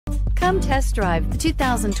Come test drive the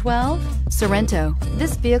 2012 Sorento.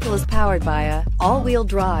 This vehicle is powered by a all-wheel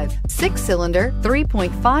drive, 6-cylinder,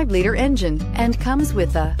 3.5-liter engine and comes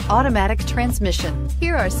with a automatic transmission.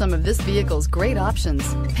 Here are some of this vehicle's great options: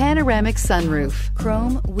 panoramic sunroof,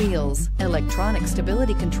 chrome wheels, electronic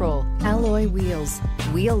stability control, alloy wheels,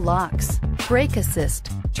 wheel locks, brake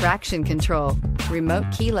assist, traction control, remote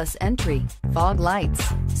keyless entry, fog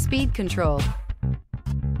lights, speed control.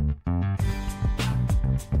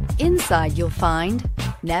 Inside you'll find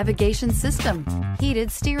navigation system,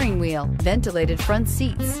 heated steering wheel, ventilated front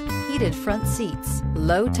seats,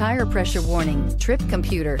 low tire pressure warning, trip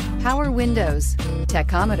computer, power windows,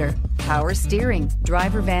 tachometer, power steering,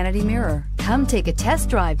 driver vanity mirror. Come take a test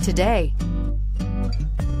drive today.